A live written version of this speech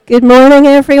Good morning,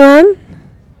 everyone.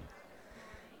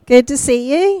 Good to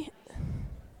see you.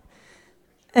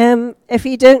 If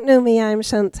you don't know me, I'm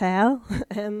Chantal.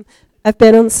 I've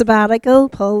been on sabbatical.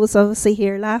 Paul was obviously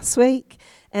here last week.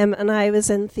 And I was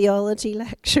in theology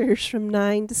lectures from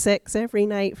 9 to 6 every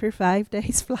night for 5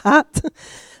 days flat.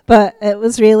 But it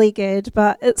was really good.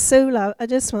 But it's so I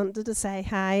just wanted to say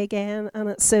hi again, and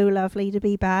it's so lovely to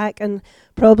be back. And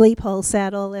probably Paul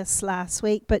said all this last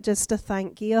week, but just to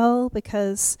thank you all,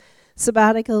 because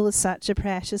sabbatical was such a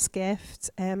precious gift,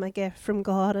 a gift from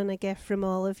God and a gift from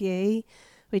all of you.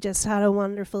 We just had a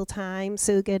wonderful time,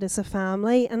 so good as a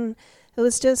family, and it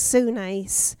was just so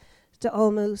nice to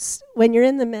almost, when you're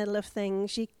in the middle of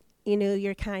things, you know,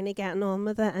 you're kind of getting on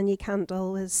with it, and you can't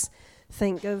always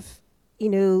think of,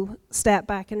 step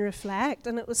back and reflect.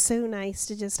 And it was so nice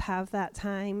to just have that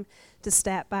time to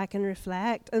step back and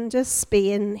reflect. And just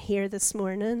being here this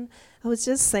morning, I was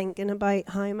just thinking about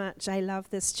how much I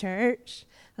love this church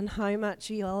and how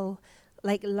much you all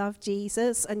love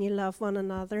Jesus and you love one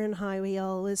another, and how we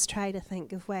always try to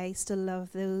think of ways to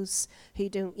love those who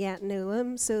don't yet know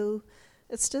him. So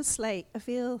it's just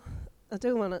I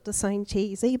don't want it to sound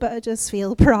cheesy, but I just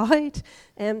feel proud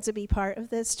to be part of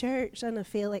this church, and I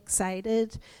feel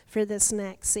excited for this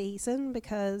next season,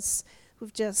 because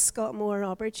we've just got more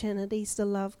opportunities to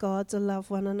love God, to love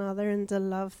one another, and to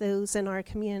love those in our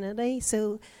community.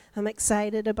 So I'm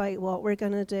excited about what we're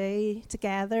going to do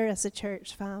together as a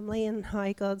church family, and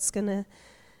how God's going to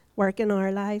work in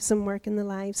our lives and work in the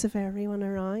lives of everyone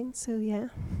around. So yeah,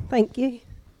 thank you.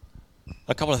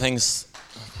 A couple of things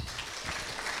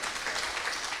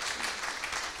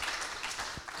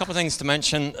to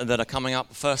mention that are coming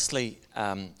up. Firstly,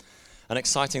 an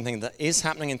exciting thing that is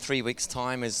happening in 3 weeks'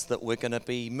 time is that we're going to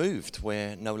be moved.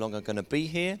 We're no longer going to be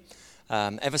here.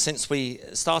 Ever since we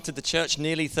started the church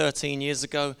nearly 13 years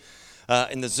ago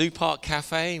in the Zoo Park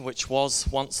Cafe, which was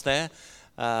once there,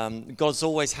 God's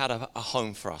always had a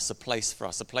home for us, a place for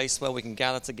us, a place where we can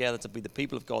gather together to be the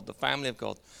people of God, the family of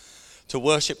God, to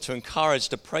worship, to encourage,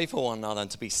 to pray for one another, and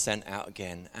to be sent out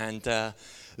again. And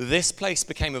this place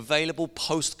became available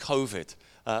post-COVID.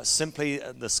 Simply,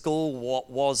 the school, what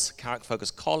was Carrick Focus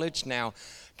College, now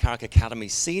Carrick Academy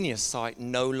Senior Site,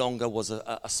 no longer was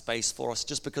a space for us,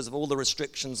 just because of all the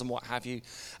restrictions and what have you.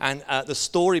 And the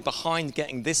story behind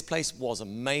getting this place was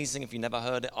amazing. If you never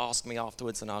heard it, ask me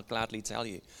afterwards and I'll gladly tell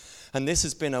you. And this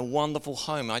has been a wonderful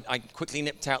home. I quickly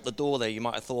nipped out the door there. You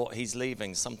might have thought he's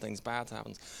leaving, something's bad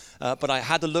happens. But I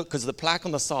had to look, because of the plaque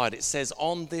on the side, it says,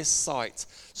 on this site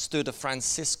stood a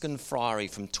Franciscan friary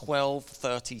from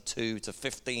 1232 to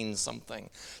 15 something.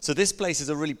 So this place is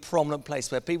a really prominent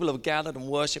place where people have gathered and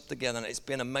worshipped together, and it's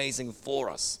been amazing for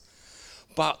us.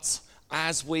 But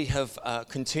as we have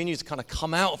continued to kind of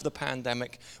come out of the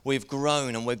pandemic, we've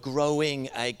grown and we're growing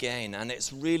again, and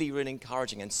it's really, really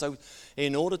encouraging. And so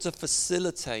in order to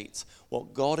facilitate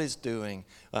what God is doing,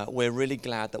 we're really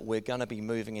glad that we're going to be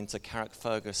moving into Carrick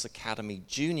Fergus Academy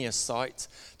Junior Site.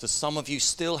 To some of you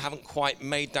still haven't quite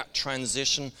made that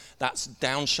transition, that's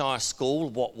Downshire School,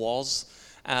 what was,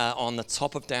 on the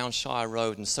top of Downshire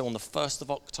Road. And so on the 1st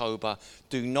of October,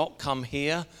 do not come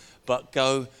here, but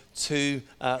go to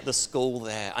the school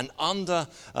there. And under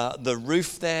the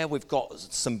roof there, we've got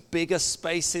some bigger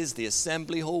spaces, the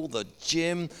assembly hall, the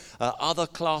gym, other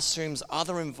classrooms,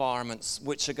 other environments,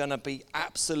 which are going to be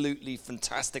absolutely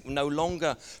fantastic. No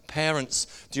longer,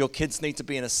 parents, do your kids need to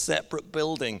be in a separate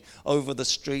building over the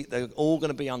street? They're all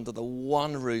going to be under the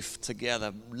one roof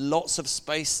together. Lots of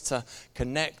space to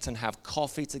connect and have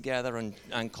coffee together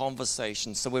and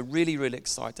conversation. So we're really, really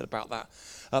excited about that.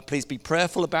 Please be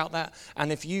prayerful about that. And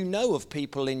if you know of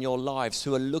people in your lives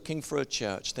who are looking for a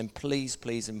church, then please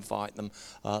invite them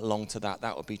along to that.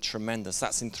 That would be tremendous.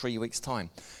 That's in 3 weeks' time.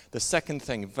 The second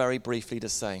thing, very briefly to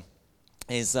say,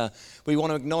 is we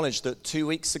want to acknowledge that 2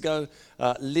 weeks ago,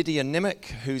 Lydia Nimick,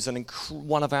 who's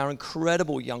one of our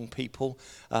incredible young people,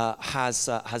 has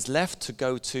left to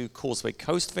go to Causeway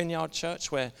Coast Vineyard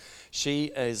Church, where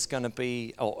she is going to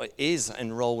be, or is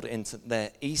enrolled into their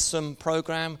ESOM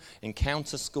program,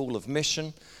 Encounter School of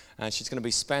Mission. And she's going to be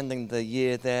spending the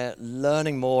year there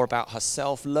learning more about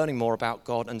herself, learning more about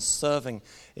God, and serving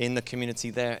in the community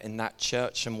there in that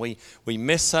church. And we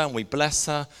miss her and we bless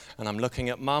her. And I'm looking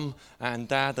at Mum and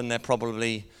Dad, and they're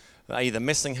probably either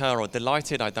missing her or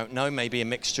delighted. I don't know, maybe a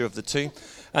mixture of the two.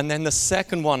 And then the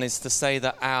second one is to say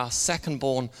that our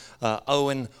second-born,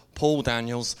 Owen Paul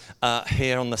Daniels,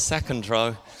 here on the second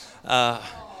row,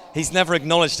 he's never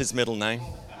acknowledged his middle name.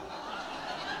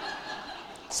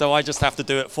 So I just have to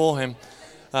do it for him.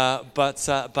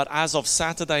 But as of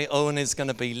Saturday, Owen is going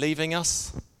to be leaving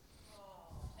us.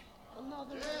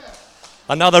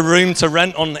 another room to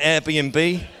rent on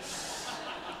Airbnb.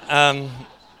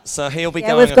 So he'll be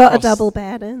going we've got a across. double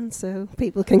bed in, so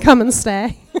people can come and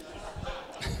stay.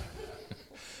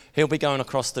 He'll be going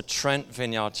across the Trent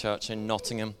Vineyard Church in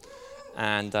Nottingham,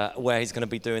 and where he's going to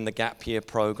be doing the Gap Year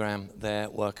program there,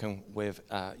 working with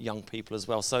young people as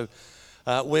well. So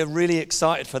we're really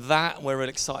excited for that. We're really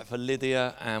excited for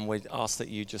Lydia, and we ask that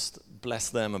you just bless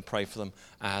them and pray for them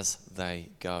as they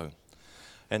go.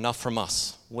 Enough from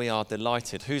us. We are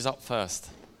delighted. Who's up first?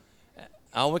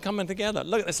 Oh, we're coming together.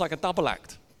 Look, it's like a double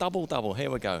act. Double.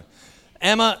 Here we go.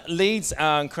 Emma leads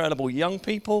our incredible young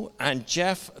people, and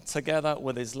Geoff, together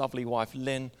with his lovely wife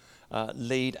Lynn,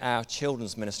 lead our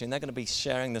children's ministry. And they're going to be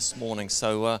sharing this morning.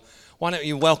 So why don't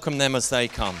you welcome them as they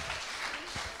come?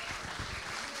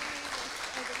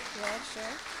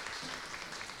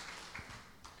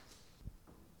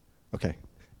 Okay,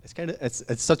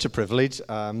 it's such a privilege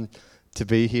to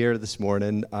be here this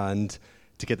morning and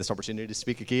to get this opportunity to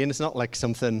speak again. It's not like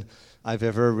something I've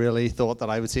ever really thought that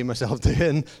I would see myself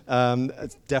doing.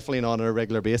 It's definitely not on a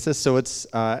regular basis. So it's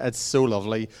so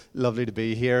lovely to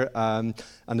be here. And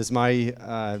as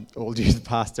my old youth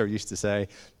pastor used to say,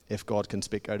 if God can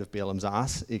speak out of Balaam's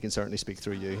ass, he can certainly speak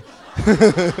through you.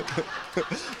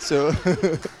 So,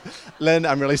 Lynn,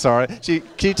 I'm really sorry.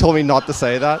 She told me not to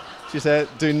say that. She said,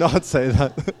 do not say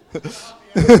that.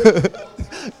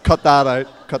 Cut that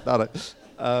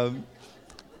out.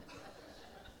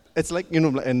 It's like,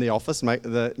 in the office,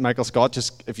 Michael Scott,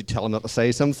 just if you tell him not to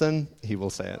say something, he will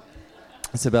say it.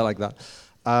 It's a bit like that.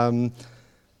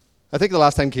 I think the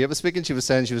last time Kate was speaking, she was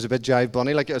saying she was a bit jive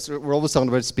bunny. Like, we're always talking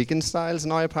about speaking styles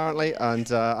now, apparently, and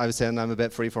I was saying I'm a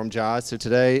bit freeform jazz. So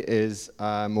today is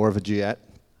more of a duet.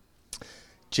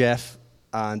 Geoff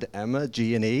and Emma,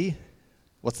 G&E.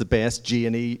 What's the best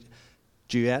G&E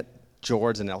duet?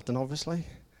 George and Elton, obviously.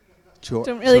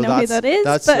 Don't really know who that is.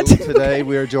 But so today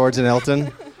we're George and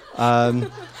Elton.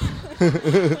 I'm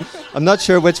not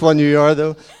sure which one you are,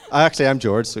 though. I'm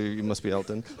George, so you must be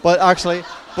Elton. But actually,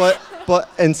 but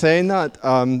in saying that,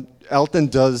 Elton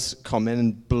does come in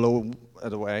and blow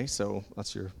it away. So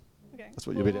that's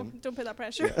what you'll be doing. Don't put that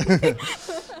pressure.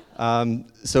 Yeah.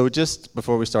 So just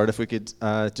before we start, if we could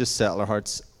just settle our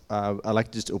hearts, I'd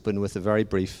like to just open with a very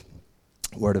brief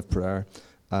word of prayer.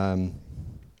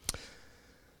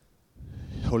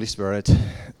 Holy Spirit,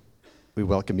 we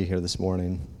welcome you here this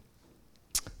morning.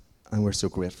 And we're so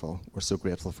grateful. We're so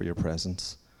grateful for your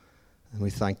presence. And we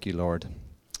thank you, Lord.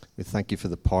 We thank you for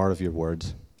the power of your word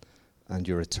and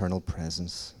your eternal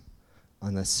presence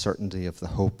and the certainty of the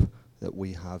hope that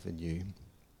we have in you.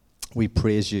 We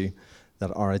praise you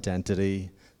that our identity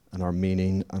and our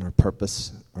meaning and our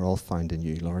purpose are all found in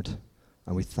you, Lord.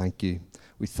 And we thank you.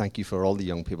 We thank you for all the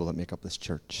young people that make up this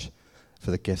church,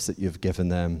 for the gifts that you've given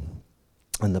them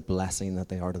and the blessing that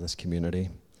they are to this community.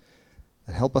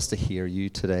 And help us to hear you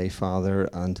today, Father,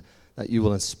 and that you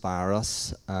will inspire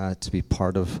us to be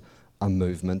part of a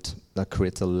movement that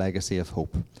creates a legacy of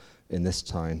hope in this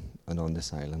town and on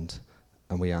this island.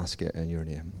 And we ask it in your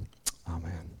name.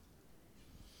 Amen.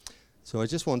 So I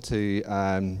just want to,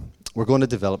 we're going to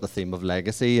develop a theme of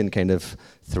legacy in kind of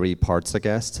 3 parts, I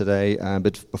guess, today.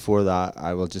 But before that,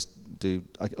 I will just do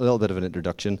a little bit of an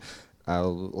introduction.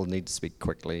 We'll need to speak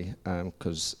quickly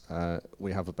because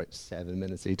we have about 7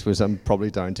 minutes each, which I'm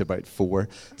probably down to about 4.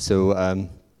 So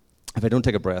if I don't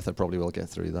take a breath, I probably will get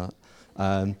through that.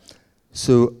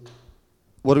 So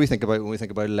what do we think about when we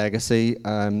think about legacy?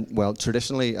 Well,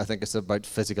 traditionally, I think it's about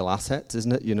physical assets,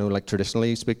 isn't it? Like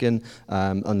traditionally speaking,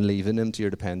 and leaving them to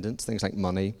your dependents, things like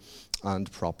money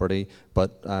and property.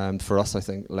 But for us, I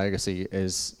think legacy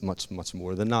is much, much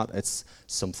more than that. It's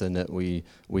something that we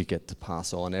get to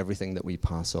pass on. Everything that we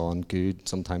pass on, good,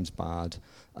 sometimes bad.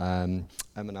 Em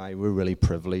and I were really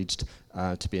privileged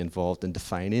to be involved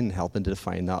in helping to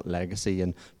define that legacy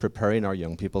and preparing our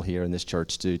young people here in this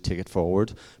church to take it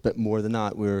forward. But more than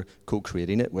that, we're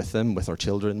co-creating it with them, with our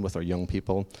children, with our young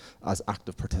people, as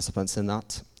active participants in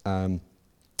that.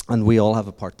 And we all have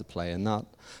a part to play in that,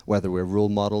 whether we're role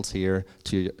models here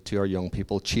to our young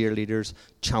people, cheerleaders,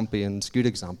 champions, good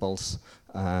examples,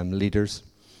 leaders,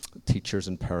 teachers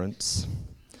and parents.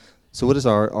 So what is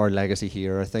our legacy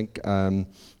here? I think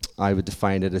I would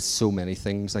define it as so many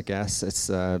things, I guess. It's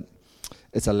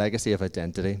a legacy of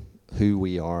identity, who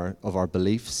we are, of our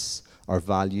beliefs, our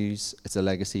values. It's a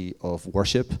legacy of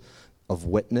worship, of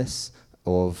witness,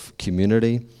 of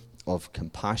community, of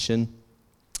compassion,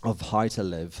 of how to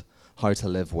live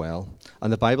well.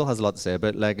 And the Bible has a lot to say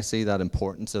about legacy, that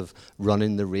importance of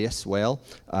running the race well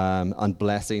and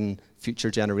blessing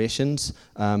future generations.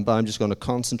 But I'm just going to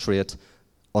concentrate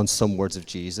on some words of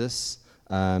Jesus,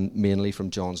 mainly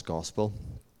from John's Gospel.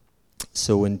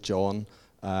 So in John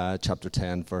chapter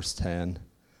 10, verse 10,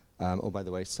 by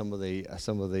the way, some of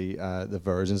the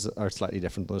versions are slightly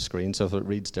different on the screen, so if it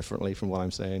reads differently from what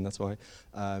I'm saying, that's why.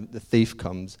 The thief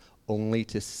comes only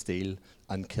to steal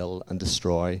and kill and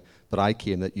destroy, but I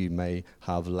came that you may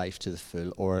have life to the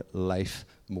full, or life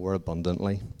more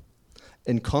abundantly.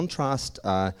 In contrast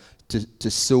to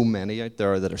so many out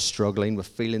there that are struggling with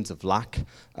feelings of lack,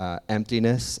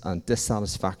 emptiness, and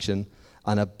dissatisfaction,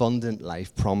 an abundant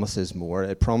life promises more.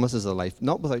 It promises a life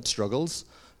not without struggles,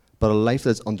 but a life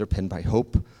that's underpinned by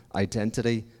hope,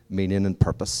 identity, meaning, and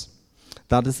purpose.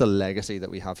 That is the legacy that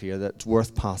we have here that's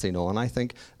worth passing on. I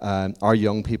think our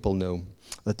young people know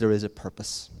that there is a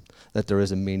purpose, that there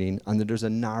is a meaning, and that there's a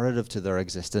narrative to their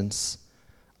existence,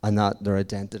 and that their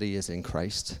identity is in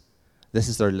Christ. This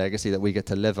is their legacy that we get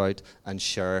to live out and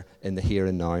share in the here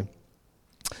and now.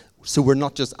 So we're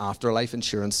not just afterlife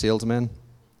insurance salesmen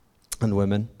and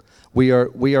women. We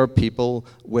are people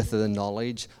with the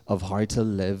knowledge of how to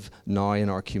live now in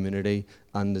our community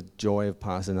and the joy of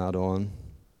passing that on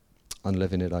and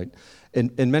living it out.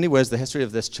 In many ways, the history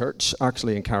of this church,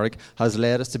 actually in Carrick, has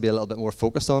led us to be a little bit more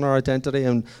focused on our identity,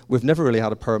 and we've never really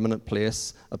had a permanent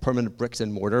place, a permanent bricks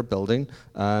and mortar building.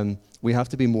 We have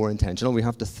to be more intentional. We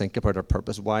have to think about our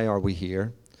purpose. Why are we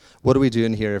here? What are we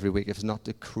doing here every week if it's not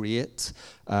to create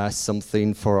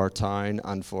something for our town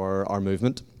and for our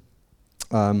movement?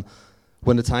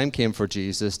 When the time came for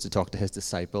Jesus to talk to his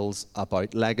disciples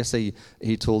about legacy,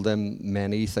 he told them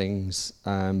many things.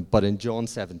 But in John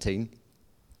 17,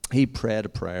 he prayed a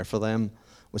prayer for them,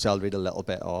 which I'll read a little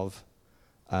bit of,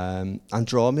 and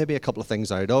draw maybe a couple of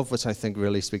things out of, which I think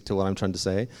really speak to what I'm trying to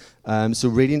say. So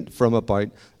reading from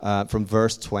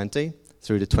verse 20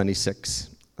 through to 26,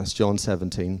 that's John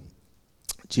 17.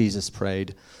 Jesus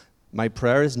prayed, "My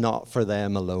prayer is not for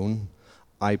them alone.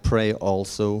 I pray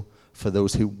also for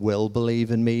those who will believe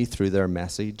in me through their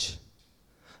message,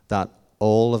 that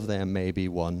all of them may be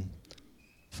one.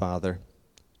 Father,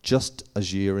 just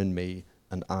as you are in me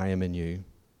and I am in you,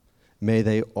 may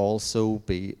they also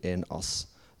be in us,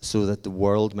 so that the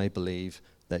world may believe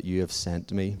that you have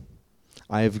sent me.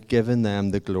 I have given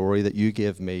them the glory that you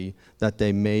gave me, that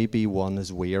they may be one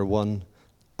as we are one,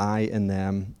 I in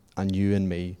them and you in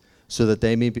me, so that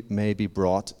they may be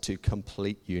brought to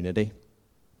complete unity.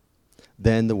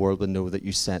 Then the world will know that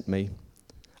you sent me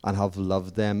and have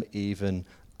loved them even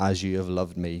as you have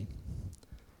loved me.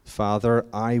 Father,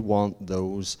 I want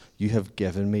those you have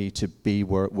given me to be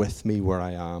with me where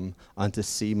I am and to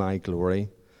see my glory,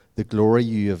 the glory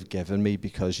you have given me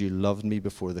because you loved me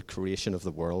before the creation of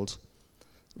the world.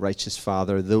 Righteous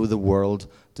Father, though the world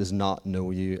does not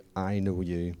know you, I know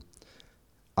you,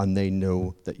 and they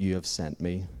know that you have sent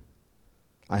me.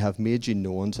 I have made you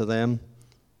known to them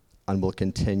and will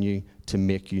continue to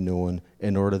make you known,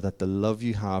 in order that the love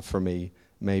you have for me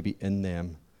may be in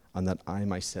them, and that I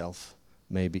myself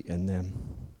may be in them."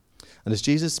 And as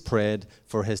Jesus prayed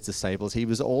for his disciples, he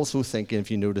was also thinking,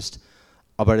 if you noticed,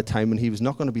 about a time when he was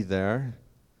not going to be there.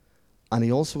 And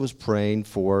he also was praying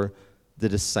for the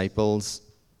disciples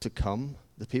to come,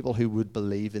 the people who would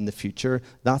believe in the future.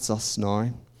 That's us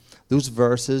now. Those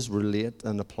verses relate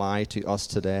and apply to us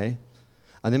today.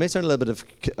 And they may sound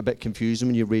a bit confusing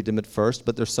when you read them at first,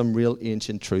 but there's some real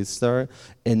ancient truths there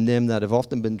in them that have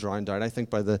often been drowned out, I think,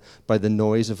 by the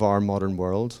noise of our modern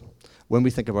world. When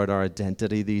we think about our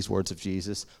identity, these words of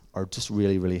Jesus are just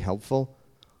really, really helpful.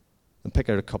 And pick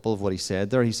out a couple of what he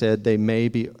said there. He said, they may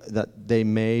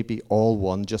be all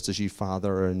one, just as you,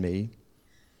 Father, are in me,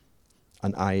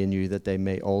 and I in you, that they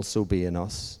may also be in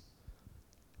us.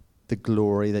 The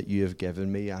glory that you have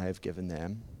given me, I have given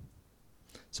them.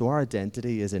 So our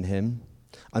identity is in him.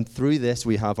 And through this,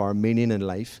 we have our meaning in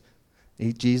life.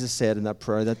 Jesus said in that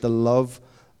prayer that the love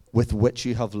with which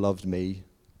you have loved me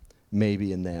may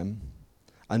be in them.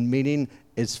 And meaning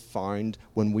is found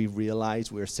when we realize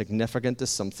we're significant to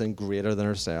something greater than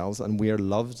ourselves, and we are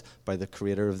loved by the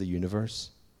creator of the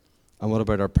universe. And what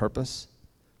about our purpose?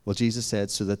 Well, Jesus said,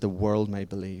 so that the world may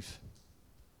believe,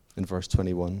 in verse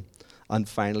 21. And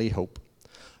finally, hope.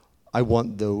 I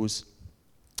want those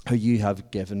who you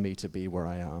have given me to be where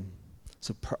I am.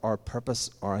 So our purpose,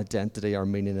 our identity, our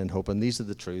meaning and hope, and these are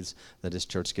the truths that this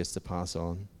church gets to pass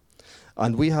on.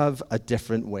 And we have a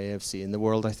different way of seeing the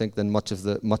world, I think, than much of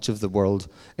the world,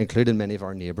 including many of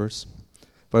our neighbours.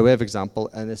 By way of example,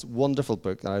 in this wonderful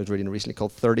book that I was reading recently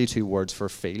called 32 Words for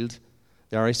Field,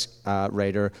 the Irish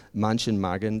writer Manchin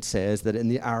Magan says that in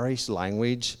the Irish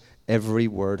language, every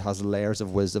word has layers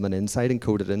of wisdom and insight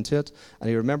encoded into it. And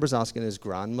he remembers asking his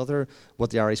grandmother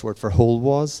what the Irish word for hole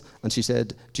was. And she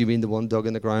said, do you mean the one dug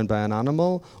in the ground by an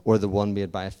animal, or the one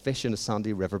made by a fish in a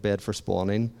sandy riverbed for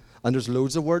spawning? And there's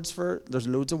loads of words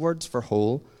for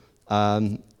whole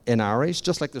in Irish,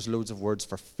 just like there's loads of words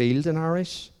for field in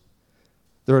Irish.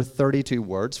 There are 32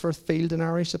 words for field in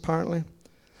Irish, apparently.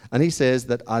 And he says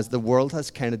that as the world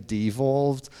has kind of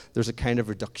devolved, there's a kind of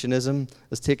reductionism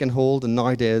that's taken hold, and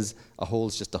nowadays a hole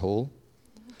is just a hole.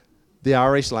 The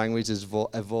Irish language has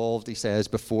evolved, he says,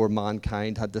 before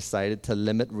mankind had decided to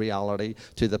limit reality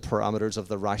to the parameters of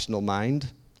the rational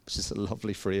mind, which is a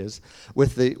lovely phrase,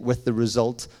 with the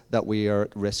result that we are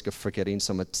at risk of forgetting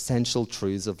some essential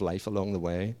truths of life along the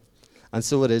way. And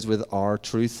so it is with our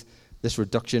truth. This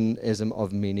reductionism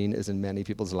of meaning is in many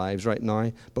people's lives right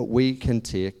now, but we can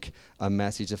take a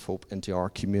message of hope into our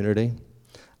community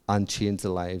and change the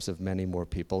lives of many more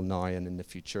people now and in the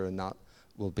future, and that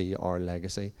will be our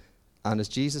legacy. And as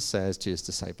Jesus says to his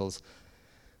disciples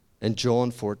in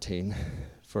John 14,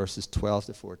 verses 12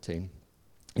 to 14,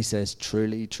 he says,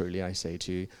 "Truly, truly, I say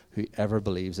to you, whoever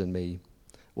believes in me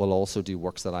will also do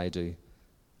works that I do,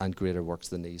 and greater works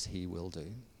than these he will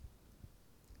do."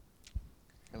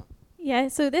 Yeah,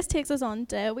 so this takes us on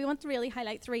to, we want to really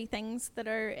highlight three things that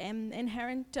are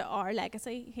inherent to our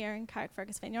legacy here in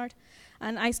Carrickfergus Vineyard.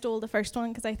 And I stole the first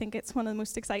one because I think it's one of the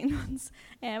most exciting ones.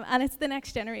 And it's the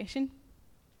next generation.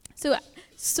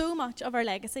 So much of our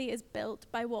legacy is built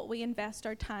by what we invest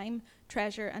our time,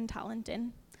 treasure, and talent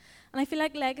in. And I feel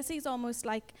like legacy is almost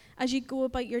like, as you go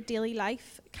about your daily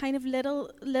life, kind of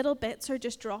little bits are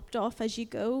just dropped off as you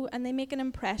go, and they make an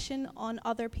impression on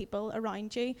other people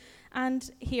around you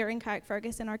and here in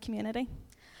Carrickfergus in our community.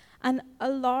 And a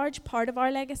large part of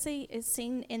our legacy is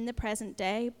seen in the present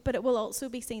day, but it will also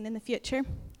be seen in the future.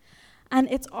 And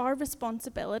it's our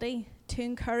responsibility to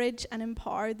encourage and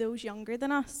empower those younger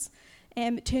than us,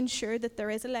 to ensure that there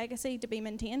is a legacy to be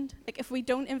maintained. Like, if we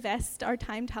don't invest our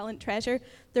time, talent, treasure,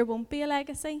 there won't be a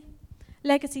legacy.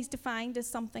 Legacy is defined as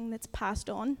something that's passed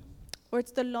on, or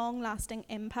it's the long-lasting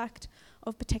impact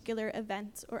of particular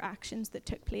events or actions that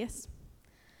took place.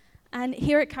 And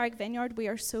here at Carrick Vineyard, we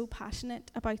are so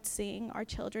passionate about seeing our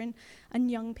children and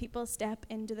young people step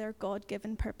into their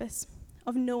God-given purpose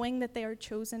of knowing that they are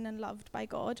chosen and loved by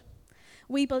God.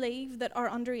 We believe that our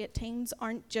under-18s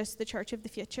aren't just the church of the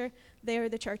future, they are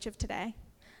the church of today.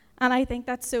 And I think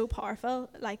that's so powerful.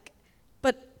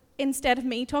 But instead of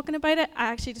me talking about it, I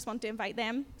actually just want to invite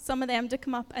them, some of them, to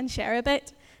come up and share a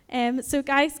bit. So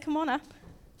guys, come on up.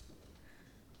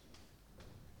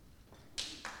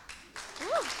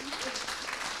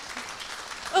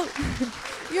 Oh,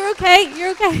 you're okay.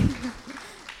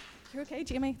 You're okay,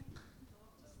 Jamie.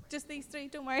 Just these three,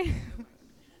 don't worry.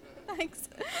 Thanks.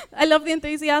 I love the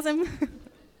enthusiasm.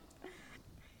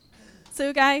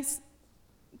 So guys,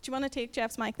 do you want to take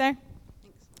Geoff's mic there?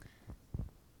 Thanks.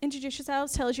 Introduce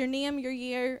yourselves, tell us your name, your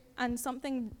year, and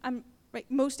something,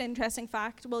 most interesting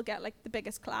fact will get the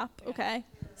biggest clap, okay?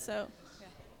 So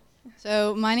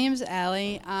my name's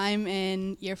Ellie. I'm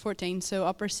in year 14, so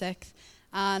upper 6th.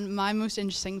 And my most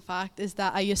interesting fact is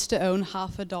that I used to own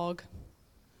half a dog.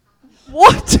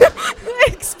 What?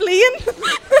 Explain.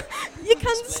 You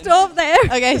can't stop there.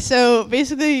 Okay, so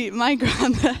basically my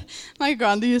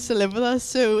granddad used to live with us,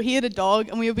 so he had a dog,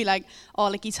 and we would be like,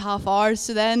 oh, he's half ours.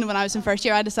 So then when I was in first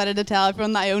year, I decided to tell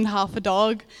everyone that I owned half a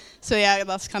dog. So yeah,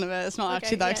 that's kind of it. It's not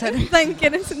actually that exciting. Thank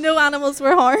goodness no animals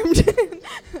were harmed.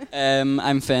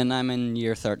 I'm Finn. I'm in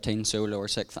year 13, so lower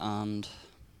 6th, and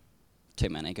too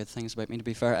many good things about me, to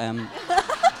be fair.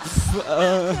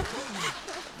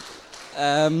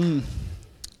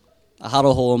 I had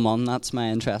a hole in one. That's my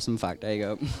interesting fact. There you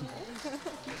go.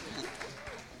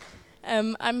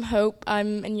 I'm Hope.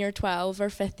 I'm in year 12 or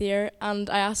 5th year, and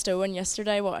I asked Owen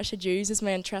yesterday what I should use as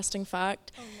my interesting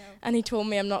fact. Oh, no. And he told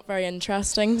me I'm not very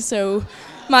interesting, so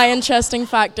my interesting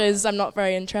fact is I'm not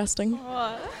very interesting.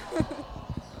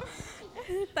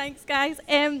 Thanks, guys.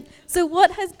 So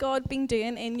what has God been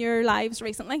doing in your lives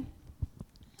recently?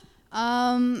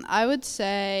 I would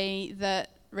say that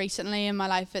recently in my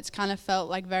life it's kind of felt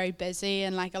very busy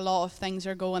and a lot of things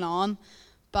are going on,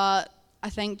 but I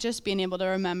think just being able to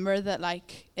remember that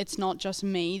it's not just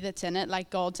me that's in it,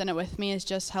 God's in it with me, has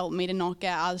just helped me to not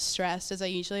get as stressed as I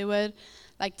usually would.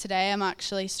 Today I'm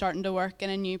actually starting to work in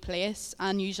a new place,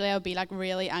 and usually I'll be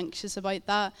really anxious about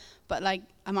that, but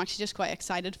I'm actually just quite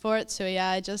excited for it. So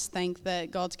yeah, I just think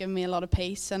that God's given me a lot of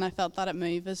peace, and I felt that at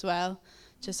Move as well,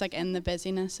 just in the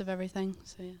busyness of everything.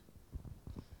 So yeah.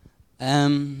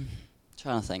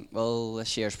 Trying to think. Well,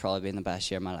 this year's probably been the best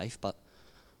year of my life, but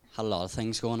had a lot of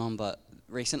things going on. But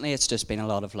recently, it's just been a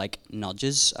lot of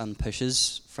nudges and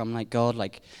pushes from God.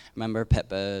 I remember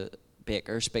Pippa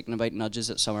Baker speaking about nudges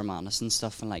at Summer Madness and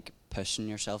stuff, and pushing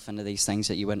yourself into these things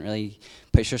that you wouldn't really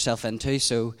push yourself into.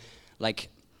 So,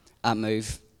 at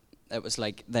Move, it was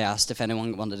like they asked if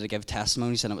anyone wanted to give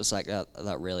testimonies, and it was like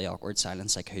that really awkward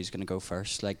silence, like who's going to go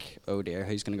first? Like, oh dear,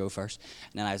 who's going to go first?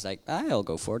 And then I was like, I'll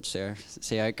go for it,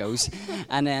 see how it goes.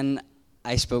 And then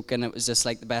I spoke, and it was just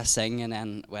like the best thing. And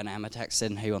then when Emma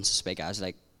texted in, who wants to speak, I was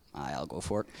like, I'll go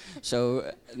for it.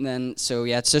 So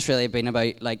yeah, it's just really been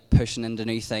about like pushing into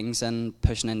new things and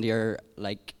pushing into your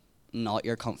like not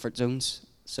your comfort zones.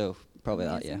 So probably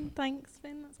Amazing. that, yeah. Thanks,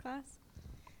 Finn. That's class.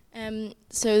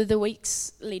 So the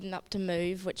weeks leading up to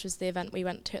Move, which was the event we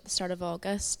went to at the start of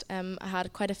August, I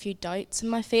had quite a few doubts in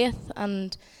my faith,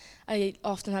 and I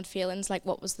often had feelings like,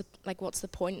 what's the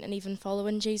point in even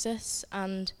following Jesus?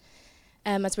 And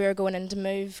as we were going into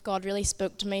Move, God really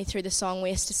spoke to me through the song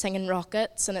we used to sing in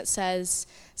Rockets, and it says,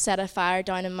 "Set a fire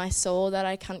down in my soul that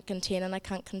I can't contain and I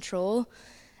can't control."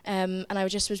 And I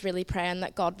just was really praying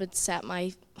that God would set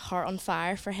my heart on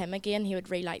fire for Him again. He would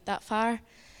relight that fire,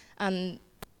 and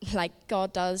like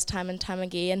God does time and time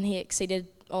again, He exceeded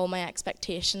all my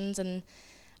expectations. And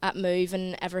at Move,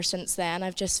 and ever since then,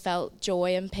 I've just felt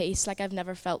joy and peace like I've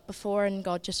never felt before, and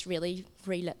God just really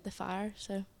relit the fire.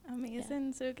 So amazing,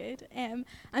 yeah. So good. And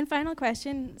final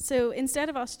question. So instead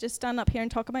of us just standing up here and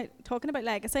talking about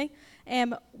legacy,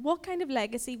 what kind of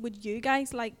legacy would you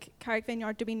guys like Carrick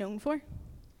Vineyard to be known for?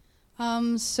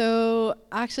 So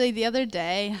actually the other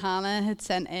day, Hannah had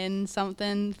sent in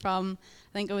something from,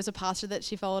 I think it was a pastor that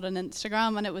she followed on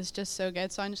Instagram, and it was just so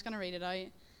good. So I'm just going to read it out.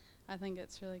 I think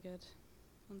it's really good.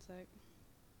 One sec.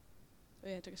 Oh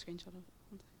yeah, I took a screenshot of it.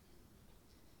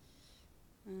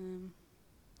 One sec.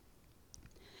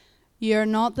 You're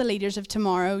not the leaders of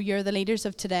tomorrow, you're the leaders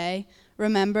of today.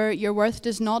 Remember, your worth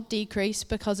does not decrease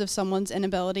because of someone's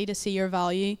inability to see your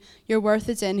value. Your worth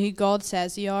is in who God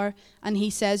says you are, and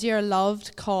He says you are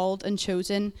loved, called, and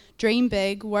chosen. Dream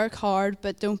big, work hard,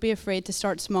 but don't be afraid to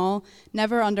start small.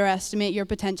 Never underestimate your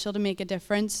potential to make a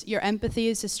difference. Your empathy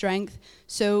is a strength,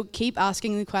 so keep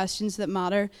asking the questions that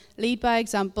matter. Lead by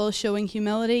example, showing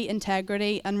humility,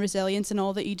 integrity, and resilience in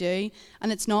all that you do.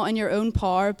 And it's not in your own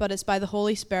power, but it's by the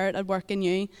Holy Spirit at work in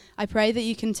you. I pray that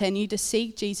you continue to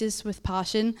seek Jesus with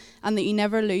passion, and that you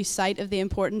never lose sight of the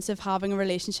importance of having a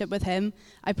relationship with Him.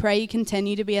 I pray you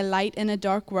continue to be a light in a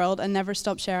dark world and never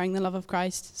stop sharing the love of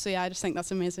Christ. So yeah, I just think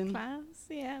that's amazing. Class,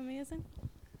 yeah, amazing.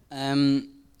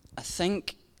 I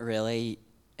think really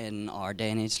in our day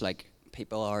and age, like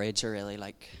people our age are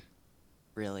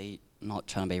really not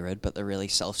trying to be rude, but they're really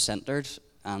self-centered,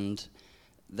 and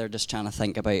they're just trying to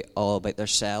think all about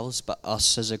themselves. But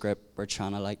us as a group, we're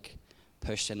trying to like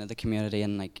push into the community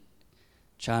and like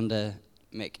trying to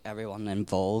make everyone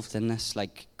involved in this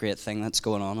like great thing that's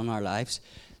going on in our lives.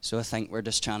 So I think we're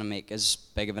just trying to make as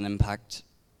big of an impact,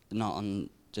 not on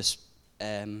just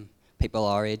people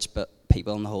our age, but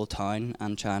people in the whole town,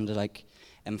 and trying to like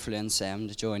influence them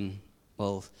to join,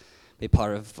 be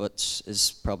part of what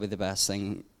is probably the best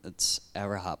thing that's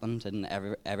ever happened in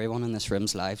everyone in this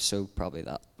room's life. So probably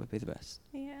that would be the best.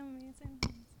 Yeah, amazing.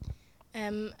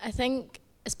 I think,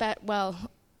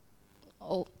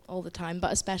 all the time,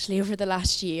 but especially over the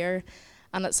last year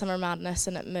and at Summer Madness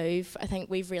and at Move, I think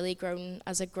we've really grown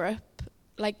as a group,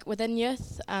 like within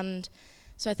youth. And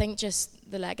so I think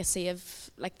just the legacy of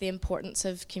like the importance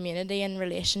of community and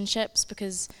relationships,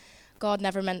 because God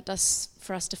never meant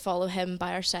for us to follow Him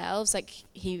by ourselves. Like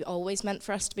He always meant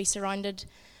for us to be surrounded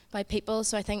by people.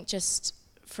 So I think just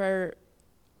for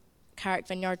Carrick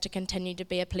Vineyard to continue to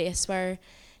be a place where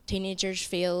teenagers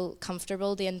feel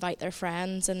comfortable to invite their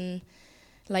friends and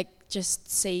like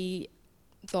just see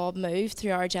God move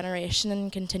through our generation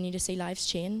and continue to see lives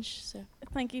change. So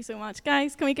thank you so much,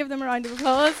 guys. Can we give them a round of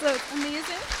applause? That's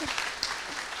amazing.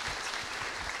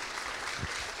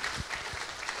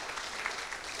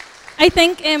 I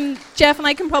think Geoff and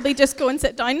I can probably just go and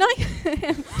sit down now.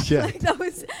 Yeah. Like, that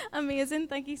was amazing.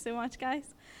 Thank you so much,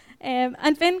 guys.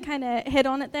 And Finn kind of hit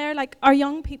on it there. Like, our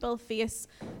young people face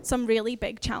some really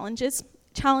big challenges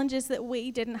that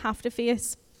we didn't have to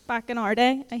face back in our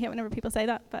day. I hate whenever people say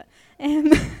that, but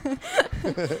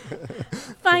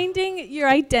finding your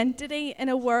identity in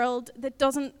a world that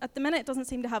at the minute doesn't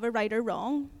seem to have a right or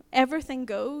wrong. Everything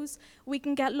goes. We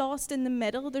can get lost in the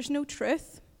middle. There's no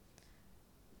truth.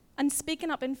 And speaking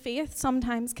up in faith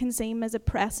sometimes can seem as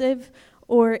oppressive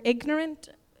or ignorant.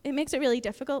 It makes it really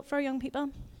difficult for young people.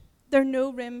 There's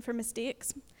no room for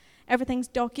mistakes. Everything's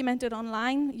documented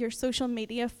online. Your social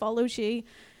media follows you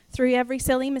through every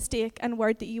silly mistake and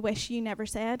word that you wish you never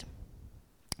said.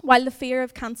 While the fear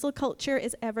of cancel culture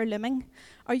is ever looming,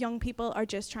 our young people are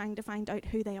just trying to find out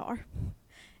who they are.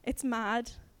 It's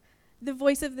mad. The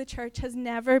voice of the church has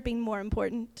never been more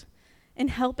important in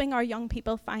helping our young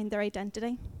people find their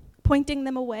identity. pointing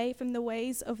them away from the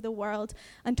ways of the world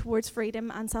and towards freedom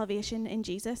and salvation in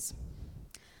Jesus.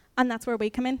 And that's where we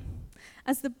come in.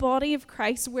 As the body of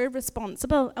Christ, we're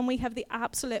responsible and we have the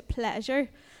absolute pleasure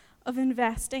of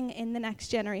investing in the next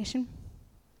generation.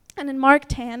 And in Mark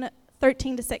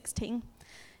 10:13-16,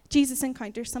 Jesus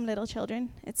encounters some little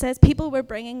children. It says, people were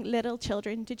bringing little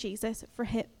children to Jesus for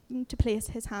him to place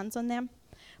his hands on them,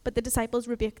 but the disciples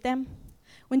rebuked them.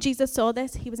 When Jesus saw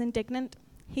this, he was indignant.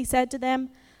 He said to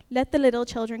them, let the little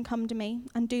children come to me,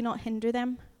 and do not hinder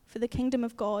them, for the kingdom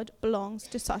of God belongs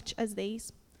to such as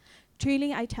these.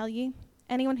 Truly, I tell you,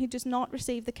 anyone who does not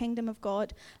receive the kingdom of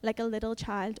God like a little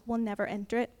child will never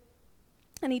enter it.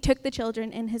 And he took the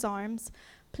children in his arms,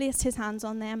 placed his hands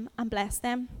on them, and blessed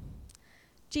them.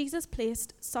 Jesus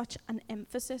placed such an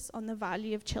emphasis on the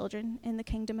value of children in the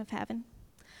kingdom of heaven.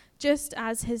 Just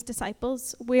as his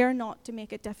disciples, we are not to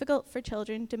make it difficult for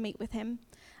children to meet with him,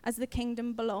 as the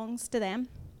kingdom belongs to them.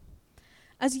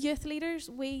 As youth leaders,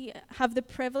 we have the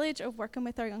privilege of working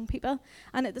with our young people,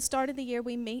 and at the start of the year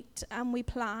we meet and we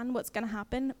plan what's going to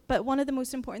happen, but one of the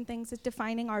most important things is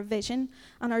defining our vision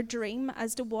and our dream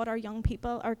as to what our young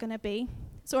people are going to be.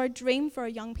 So our dream for our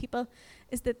young people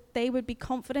is that they would be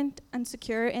confident and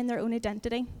secure in their own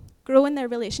identity, grow in their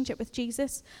relationship with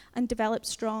Jesus, and develop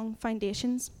strong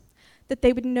foundations. That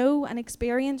they would know and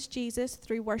experience Jesus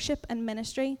through worship and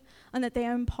ministry, and that they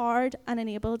are empowered and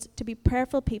enabled to be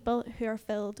prayerful people who are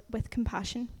filled with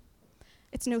compassion.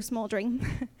 It's no small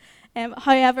dream.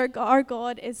 However, our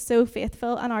God is so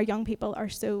faithful and our young people are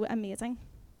so amazing.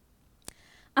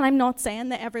 And I'm not saying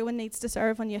that everyone needs to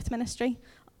serve on youth ministry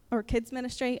or kids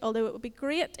ministry, although it would be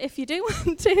great if you do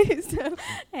want to.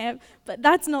 But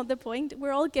that's not the point.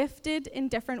 We're all gifted in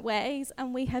different ways,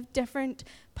 and we have different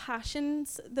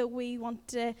passions that we want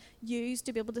to use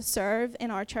to be able to serve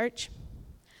in our church.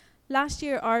 Last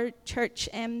year, our church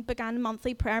began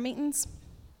monthly prayer meetings,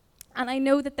 and I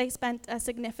know that they spent a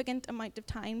significant amount of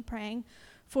time praying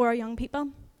for our young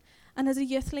people. And as a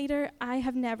youth leader, I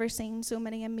have never seen so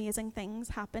many amazing things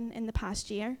happen in the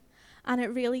past year. And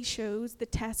it really shows the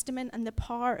testament and the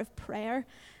power of prayer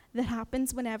that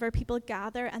happens whenever people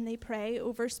gather and they pray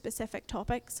over specific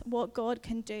topics. What God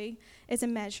can do is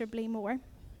immeasurably more.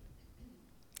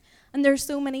 And there's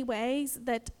so many ways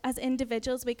that as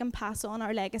individuals we can pass on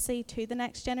our legacy to the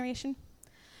next generation,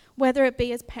 whether it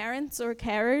be as parents or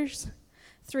carers,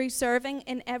 through serving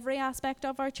in every aspect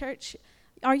of our church.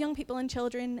 Our young people and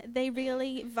children, they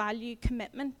really value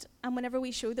commitment, and whenever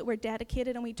we show that we're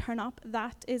dedicated and we turn up,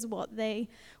 that is what they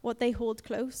hold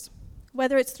close.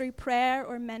 Whether it's through prayer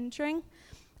or mentoring,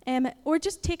 or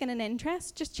just taking an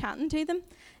interest, just chatting to them,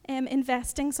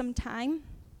 investing some time,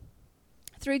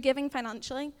 through giving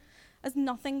financially, as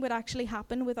nothing would actually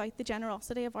happen without the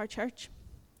generosity of our church.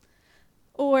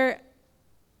 Or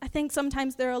I think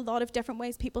sometimes there are a lot of different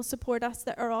ways people support us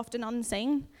that are often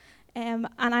unseen. And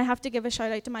I have to give a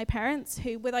shout out to my parents,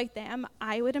 who without them,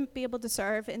 I wouldn't be able to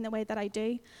serve in the way that I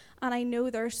do. And I know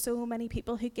there are so many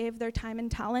people who give their time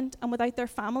and talent, and without their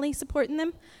family supporting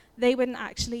them, they wouldn't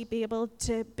actually be able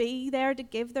to be there to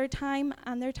give their time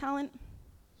and their talent.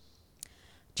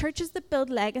 Churches that build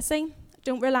legacy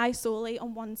don't rely solely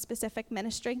on one specific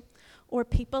ministry or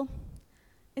people.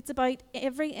 It's about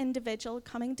every individual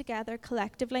coming together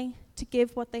collectively to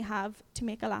give what they have to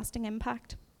make a lasting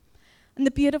impact. And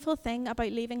the beautiful thing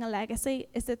about leaving a legacy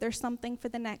is that there's something for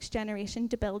the next generation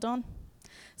to build on,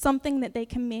 something that they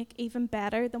can make even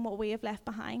better than what we have left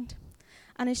behind.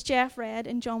 And as Geoff read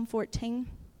in John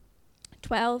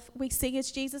 14:12, we see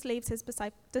as Jesus leaves his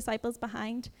disciples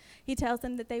behind, he tells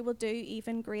them that they will do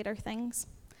even greater things.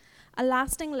 A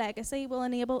lasting legacy will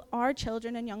enable our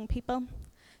children and young people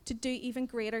to do even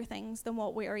greater things than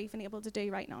what we are even able to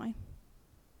do right now.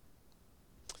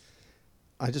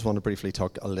 I just want to briefly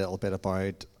talk a little bit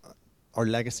about our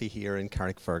legacy here in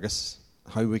Carrickfergus,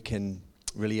 how we can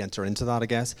really enter into that, I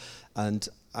guess. And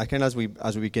I can, as we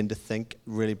begin to think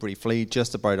really briefly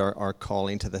just about our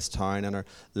calling to this town and our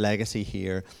legacy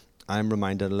here, I'm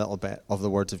reminded a little bit of the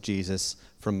words of Jesus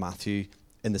from Matthew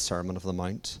in the Sermon on the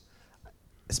Mount.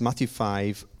 It's Matthew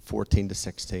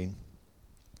 5:14-16.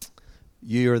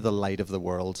 You are the light of the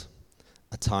world.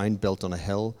 A town built on a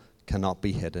hill cannot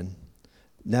be hidden.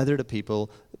 Neither do people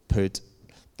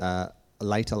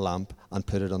light a lamp and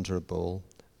put it under a bowl.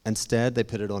 Instead, they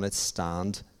put it on its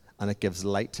stand, and it gives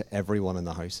light to everyone in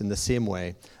the house. In the same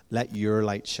way, let your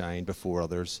light shine before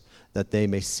others, that they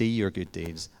may see your good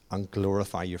deeds and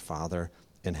glorify your Father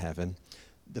in heaven.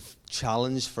 The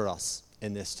challenge for us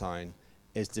in this town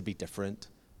is to be different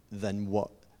than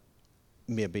what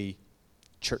maybe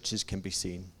churches can be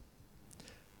seen.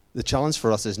 The challenge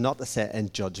for us is not to set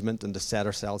in judgment and to set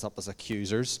ourselves up as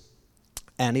accusers,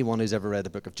 Anyone who's ever read the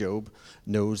book of Job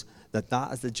knows that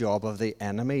that is the job of the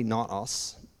enemy, not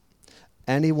us.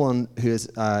 Anyone who has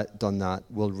done that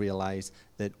will realize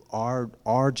that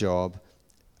our job,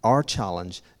 our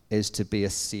challenge, is to be a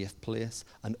safe place,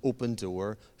 an open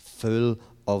door, full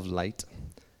of light.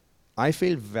 I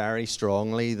feel very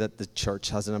strongly that the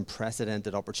church has an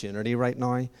unprecedented opportunity right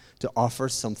now to offer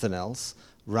something else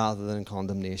rather than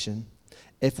condemnation.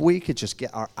 If we could just get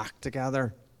our act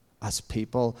together as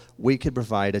people, we could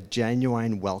provide a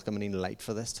genuine welcoming light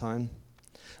for this town.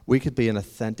 We could be an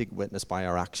authentic witness by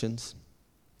our actions,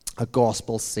 a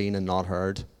gospel seen and not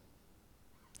heard.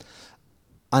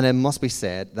 And it must be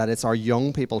said that it's our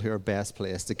young people who are best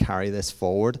placed to carry this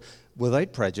forward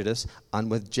without prejudice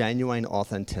and with genuine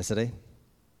authenticity.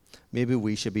 Maybe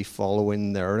we should be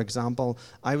following their example.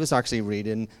 I was actually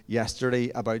reading yesterday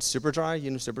about Superdry,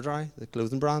 you know Superdry, the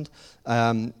clothing brand.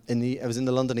 It was in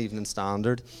the London Evening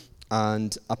Standard,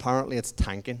 and apparently it's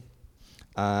tanking.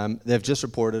 They've just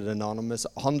reported an anonymous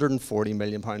 £140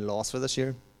 million loss for this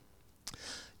year.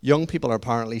 Young people are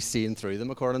apparently seeing through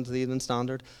them, according to the Evening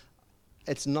Standard.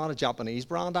 It's not a Japanese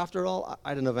brand after all.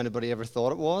 I don't know if anybody ever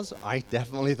thought it was. I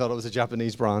definitely thought it was a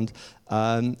Japanese brand.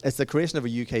 It's the creation of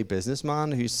a UK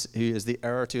businessman who is the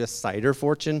heir to a cider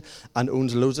fortune and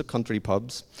owns loads of country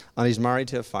pubs. And he's married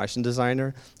to a fashion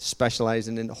designer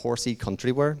specialising in horsey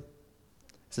country wear.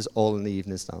 This is all in the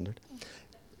Evening Standard.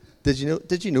 Did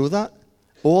you know that?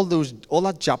 All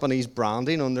that Japanese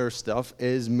branding on their stuff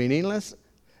is meaningless.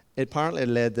 It apparently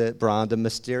led the brand a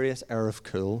mysterious air of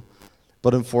cool.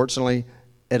 But unfortunately,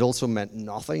 it also meant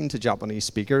nothing to Japanese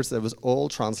speakers. It was all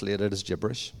translated as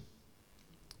gibberish.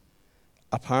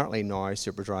 Apparently now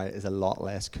Superdry is a lot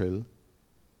less cool.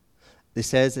 They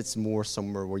says it's more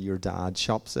somewhere where your dad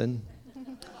shops in.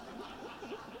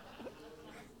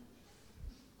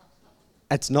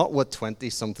 It's not what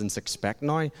 20-somethings expect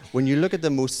now. When you look at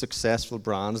the most successful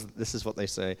brands, this is what they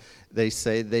say. They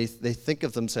say they think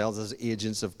of themselves as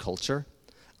agents of culture.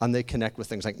 And they connect with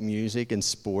things like music and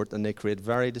sport, and they create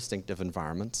very distinctive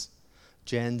environments.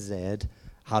 Gen Z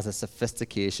has a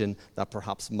sophistication that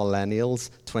perhaps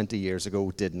millennials 20 years ago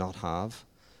did not have.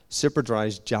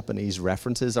 Superdry's Japanese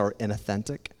references are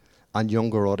inauthentic, and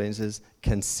younger audiences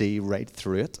can see right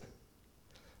through it.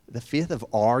 The faith of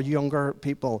our younger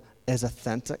people is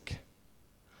authentic.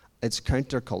 It's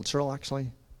countercultural, actually,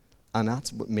 and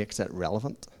that's what makes it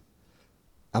relevant.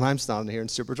 And I'm standing here in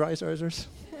Superdry trousers.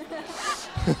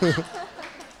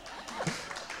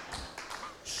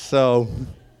 So,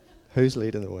 who's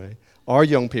leading the way? Our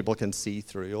young people can see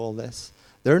through all this.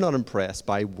 They're not impressed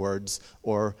by words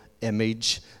or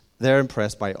image. They're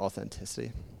impressed by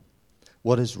authenticity.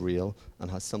 What is real and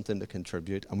has something to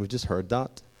contribute. And we've just heard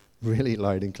that really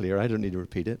loud and clear. I don't need to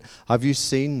repeat it. Have you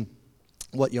seen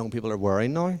what young people are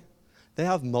wearing now? They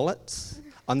have mullets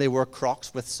and they wear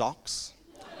Crocs with socks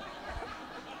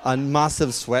and massive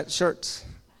sweatshirts.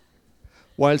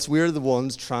 Whilst we're the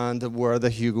ones trying to wear the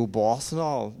Hugo Boss and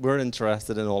all, we're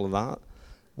interested in all of that.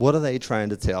 What are they trying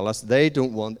to tell us? They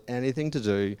don't want anything to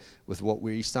do with what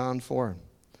we stand for.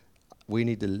 We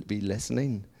need to be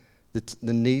listening.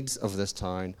 The needs of this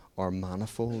town are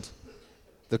manifold.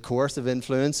 The coercive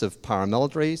influence of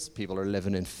paramilitaries, people are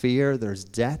living in fear, there's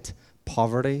debt,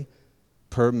 poverty,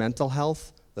 poor mental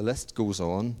health, the list goes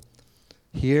on.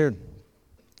 Here,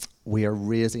 we are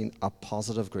raising a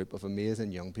positive group of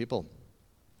amazing young people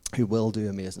who will do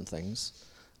amazing things,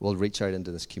 will reach out into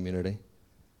this community.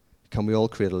 Can we all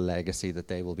create a legacy that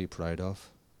they will be proud of?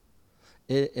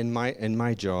 In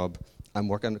my job, I'm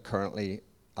working currently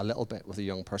a little bit with a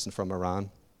young person from Iran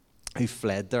who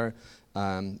fled there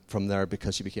from there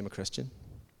because she became a Christian.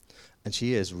 And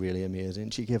she is really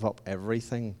amazing. She gave up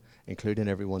everything, including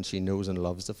everyone she knows and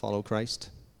loves, to follow Christ.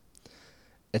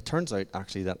 It turns out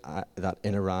actually that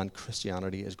in Iran,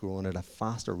 Christianity is growing at a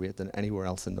faster rate than anywhere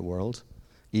else in the world.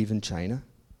 Even China.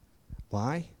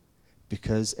 Why?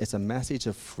 Because it's a message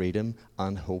of freedom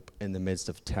and hope in the midst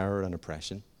of terror and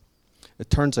oppression. It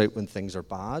turns out when things are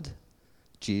bad,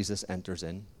 Jesus enters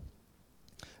in.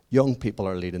 Young people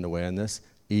are leading the way in this,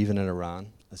 even in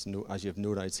Iran, as you've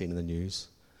no doubt seen in the news.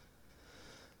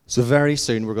 So very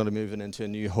soon we're going to be moving into a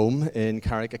new home in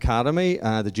Carrick Academy,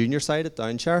 the junior side at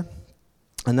Downshire.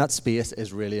 And that space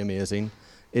is really amazing.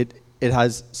 It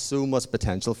has so much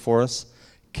potential for us.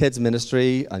 Kids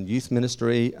ministry and youth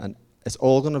ministry, and it's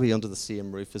all going to be under the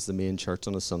same roof as the main church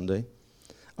on a Sunday.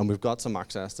 And we've got some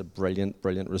access to brilliant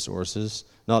resources,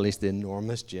 not least the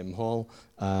enormous gym hall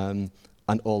and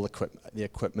all the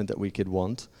equipment that we could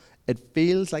want. It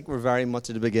feels like we're very much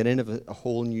at the beginning of a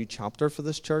whole new chapter for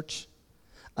this church.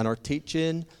 And our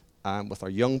teaching with our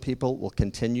young people. We'll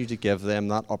continue to give them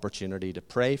that opportunity to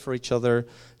pray for each other,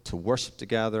 to worship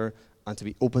together, and to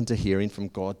be open to hearing from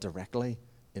God directly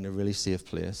in a really safe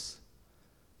place.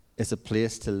 It's a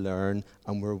place to learn,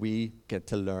 and where we get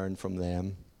to learn from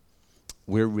them.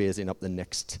 We're raising up the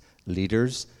next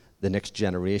leaders, the next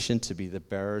generation, to be the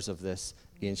bearers of this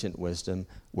ancient wisdom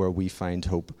where we find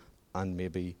hope, and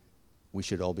maybe we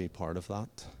should all be part of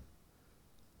that.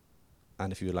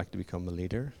 And if you would like to become a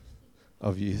leader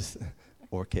of youth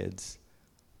or kids,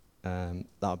 that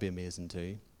would be amazing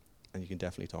too. And you can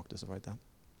definitely talk to us about that.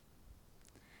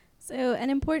 So an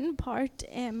important part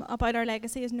about our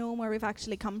legacy is knowing where we've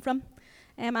actually come from.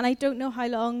 And I don't know how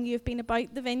long you've been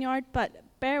about the Vineyard, but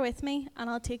bear with me and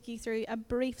I'll take you through a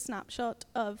brief snapshot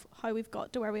of how we've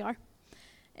got to where we are.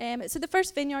 So the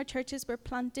first Vineyard churches were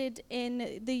planted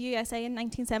in the USA in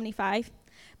 1975.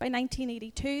 By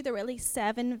 1982, there were at least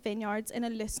 7 vineyards in a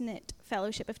loose-knit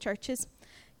fellowship of churches.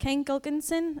 Ken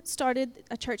Gilkinson started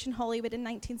a church in Hollywood in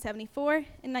 1974.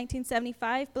 In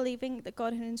 1975, believing that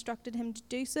God had instructed him to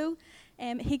do so,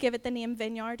 he gave it the name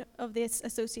Vineyard of this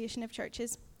association of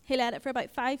churches. He led it for about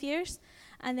 5 years,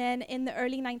 and then in the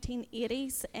early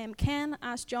 1980s, Ken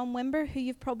asked John Wimber, who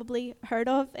you've probably heard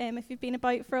of if you've been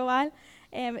about for a while,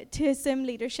 to assume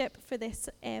leadership for this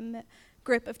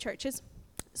group of churches.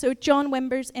 So John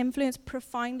Wimber's influence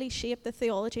profoundly shaped the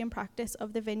theology and practice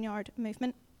of the Vineyard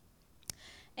movement.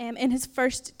 In his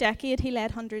first decade, he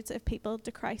led hundreds of people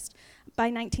to Christ. By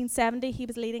 1970, he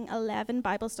was leading 11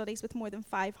 Bible studies with more than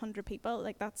 500 people.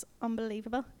 Like, that's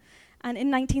unbelievable. And in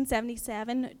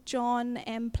 1977, John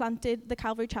planted the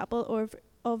Calvary Chapel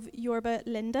of Yorba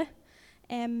Linda.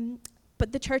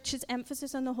 But the church's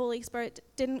emphasis on the Holy Spirit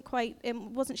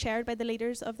wasn't shared by the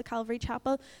leaders of the Calvary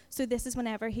Chapel. So this is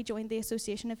whenever he joined the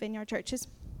Association of Vineyard Churches.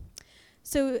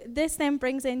 So this then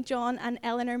brings in John and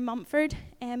Eleanor Mumford,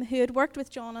 who had worked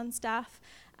with John on staff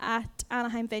at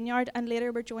Anaheim Vineyard and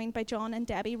later were joined by John and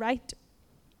Debbie Wright.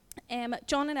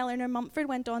 John and Eleanor Mumford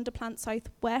went on to plant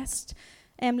Southwest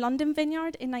London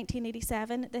Vineyard in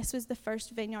 1987. This was the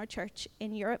first vineyard church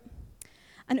in Europe.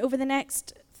 And over the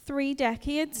next 3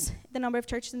 decades, the number of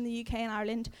churches in the UK and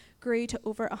Ireland grew to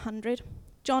over 100.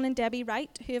 John and Debbie Wright,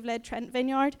 who have led Trent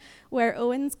Vineyard, where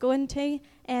Owen's going to,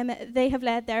 they have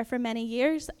led there for many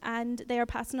years, and they are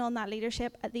passing on that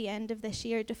leadership at the end of this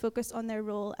year to focus on their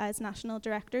role as national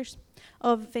directors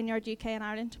of Vineyard UK and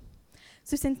Ireland.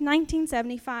 So since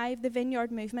 1975, the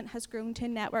Vineyard movement has grown to a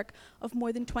network of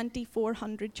more than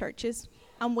 2,400 churches,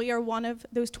 and we are one of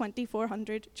those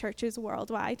 2,400 churches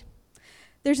worldwide.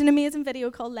 There's an amazing video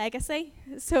called Legacy,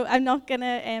 so I'm not going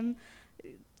to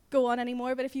go on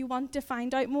anymore, but if you want to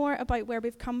find out more about where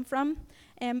we've come from,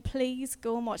 please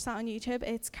go and watch that on YouTube.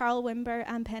 It's Carol Wimber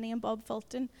and Penny and Bob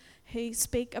Fulton who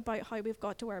speak about how we've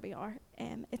got to where we are.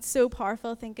 It's so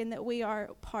powerful thinking that we are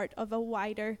part of a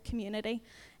wider community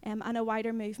and a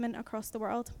wider movement across the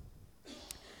world.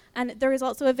 And there is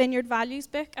also a Vineyard Values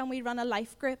book, and we run a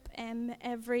life group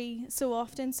every so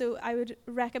often, so I would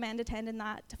recommend attending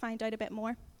that to find out a bit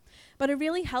more. But a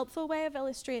really helpful way of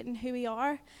illustrating who we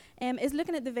are is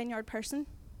looking at the Vineyard person.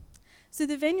 So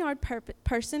the Vineyard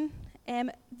person,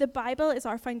 the Bible is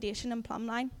our foundation and plumb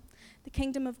line. The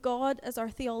kingdom of God is our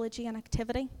theology and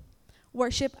activity.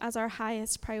 Worship as our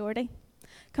highest priority.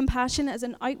 Compassion as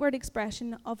an outward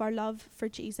expression of our love for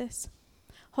Jesus.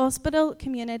 Hospital,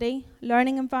 community,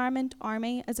 learning environment,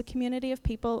 army as a community of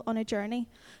people on a journey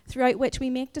throughout which we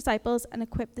make disciples and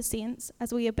equip the saints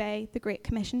as we obey the Great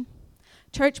Commission.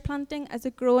 Church planting as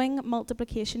a growing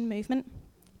multiplication movement.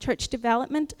 Church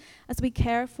development as we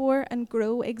care for and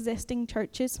grow existing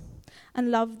churches and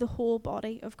love the whole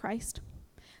body of Christ.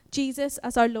 Jesus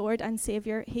as our Lord and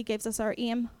Saviour, he gives us our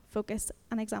aim, focus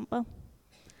and example.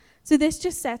 So this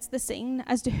just sets the scene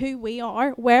as to who we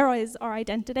are, where is our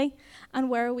identity, and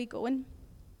where are we going.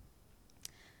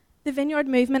 The Vineyard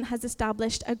movement has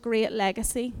established a great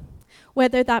legacy,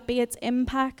 whether that be its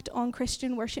impact on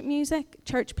Christian worship music,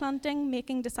 church planting,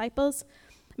 making disciples,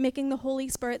 making the Holy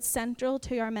Spirit central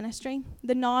to our ministry,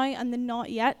 the now and the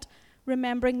not yet,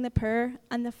 remembering the poor,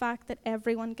 and the fact that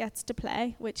everyone gets to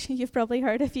play, which you've probably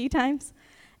heard a few times.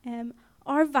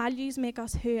 Our values make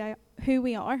us who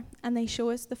we are, and they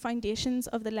show us the foundations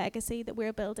of the legacy that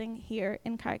we're building here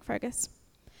in Carrickfergus.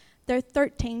 There are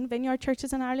 13 Vineyard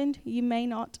churches in Ireland. You may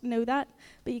not know that,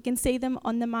 but you can see them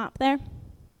on the map there.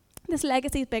 This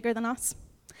legacy is bigger than us.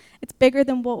 It's bigger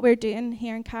than what we're doing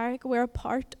here in Carrick. We're a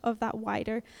part of that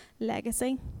wider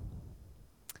legacy.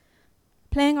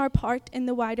 Playing our part in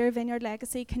the wider Vineyard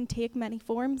legacy can take many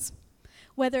forms,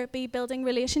 whether it be building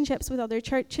relationships with other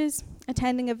churches,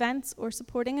 attending events, or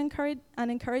supporting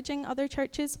and encouraging other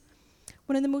churches,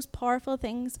 one of the most powerful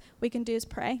things we can do is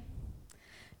pray.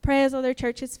 Pray as other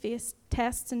churches face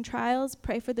tests and trials.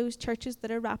 Pray for those churches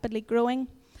that are rapidly growing.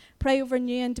 Pray over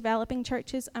new and developing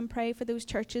churches, and pray for those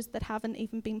churches that haven't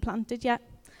even been planted yet.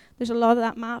 There's a lot of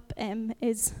that map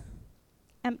is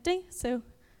empty, so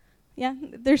yeah,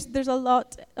 there's a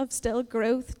lot of still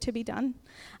growth to be done.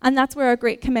 And that's where our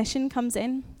Great Commission comes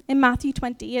in Matthew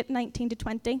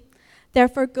 28:19-20.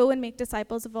 Therefore go and make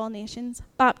disciples of all nations,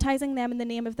 baptizing them in the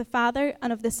name of the Father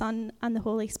and of the Son and the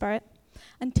Holy Spirit,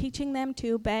 and teaching them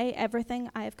to obey everything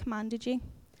I have commanded you.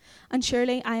 And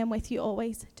surely I am with you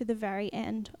always to the very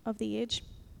end of the age.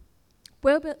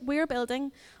 We're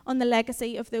building on the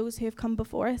legacy of those who have come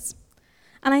before us.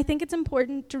 And I think it's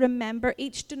important to remember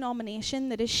each denomination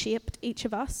that has shaped each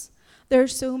of us. There are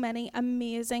so many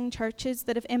amazing churches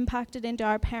that have impacted into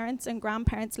our parents' and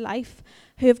grandparents' life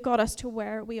who have got us to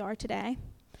where we are today.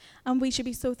 And we should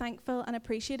be so thankful and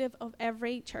appreciative of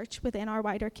every church within our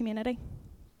wider community.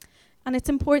 And it's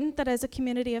important that as a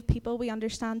community of people we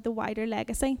understand the wider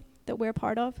legacy that we're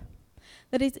part of.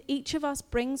 That is, each of us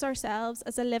brings ourselves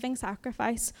as a living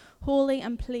sacrifice, holy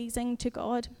and pleasing to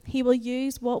God. He will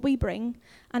use what we bring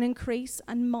and increase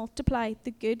and multiply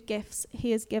the good gifts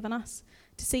he has given us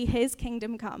to see his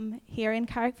kingdom come here in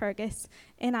Carrickfergus,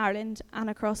 in Ireland and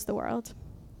across the world.